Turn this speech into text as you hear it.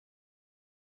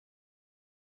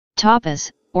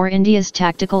TAPAS, or India's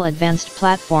Tactical Advanced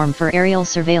Platform for Aerial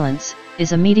Surveillance,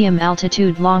 is a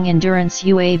medium-altitude long-endurance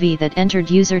UAV that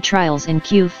entered user trials in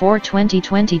Q4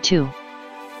 2022.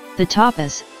 The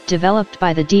TAPAS, developed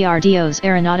by the DRDO's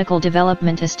Aeronautical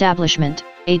Development Establishment,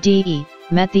 ADE,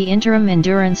 met the interim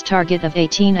endurance target of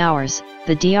 18 hours,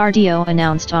 the DRDO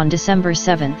announced on December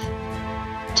 7.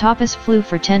 TAPAS flew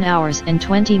for 10 hours and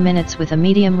 20 minutes with a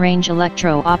Medium Range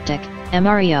Electro Optic,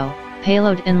 MREO,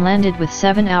 payload and landed with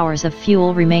 7 hours of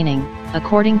fuel remaining,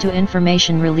 according to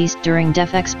information released during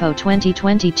DEF Expo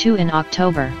 2022 in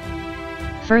October.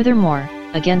 Furthermore,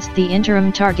 against the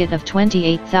interim target of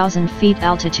 28,000 feet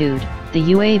altitude, the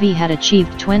UAV had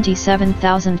achieved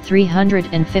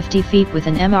 27,350 feet with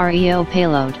an MREO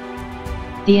payload.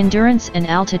 The endurance and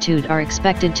altitude are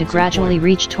expected to gradually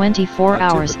reach 24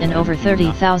 hours and over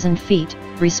 30,000 feet,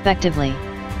 respectively.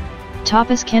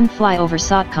 TAPAS can fly over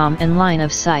SOTCOM and line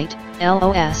of sight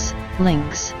 (LOS)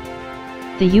 links.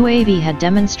 The UAV had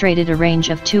demonstrated a range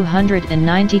of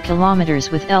 290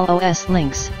 km with LOS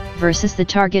links, versus the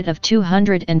target of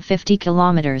 250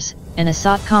 km, and a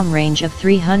SOTCOM range of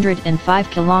 305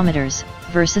 km,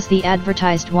 versus the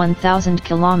advertised 1,000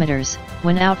 km,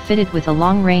 when outfitted with a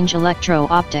long-range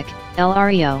electro-optic,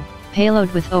 LREO,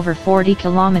 payload with over 40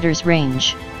 km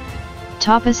range.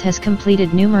 TAPAS has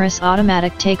completed numerous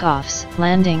automatic takeoffs,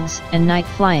 landings, and night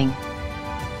flying.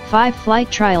 5 flight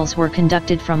trials were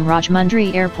conducted from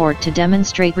Rajahmundry Airport to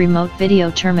demonstrate Remote Video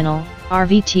Terminal,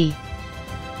 RVT.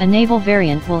 A naval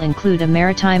variant will include a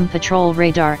maritime patrol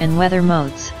radar and weather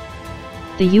modes.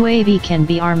 The UAV can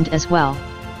be armed as well.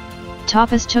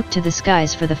 TAPAS took to the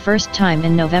skies for the first time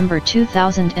in November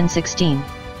 2016.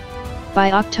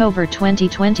 By October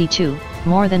 2022,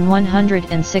 more than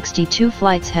 162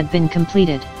 flights had been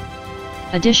completed.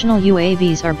 Additional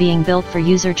UAVs are being built for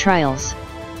user trials.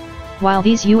 While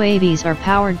these UAVs are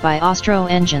powered by Ostro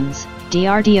engines,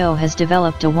 DRDO has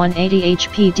developed a 180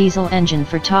 HP diesel engine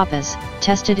for TAPAS,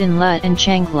 tested in LA and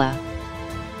Changla.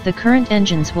 The current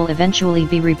engines will eventually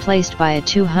be replaced by a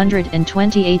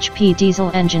 220 HP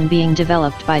diesel engine being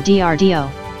developed by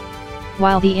DRDO.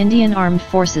 While the Indian Armed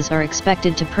Forces are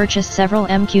expected to purchase several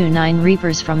MQ-9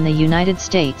 Reapers from the United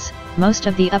States, most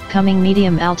of the upcoming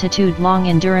medium-altitude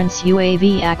long-endurance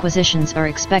UAV acquisitions are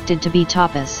expected to be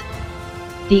TAPAS.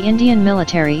 The Indian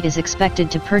military is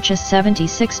expected to purchase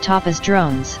 76 TAPAS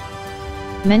drones.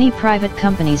 Many private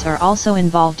companies are also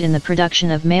involved in the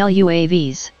production of male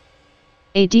UAVs.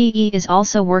 ADE is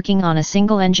also working on a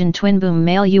single-engine twin-boom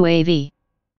male UAV.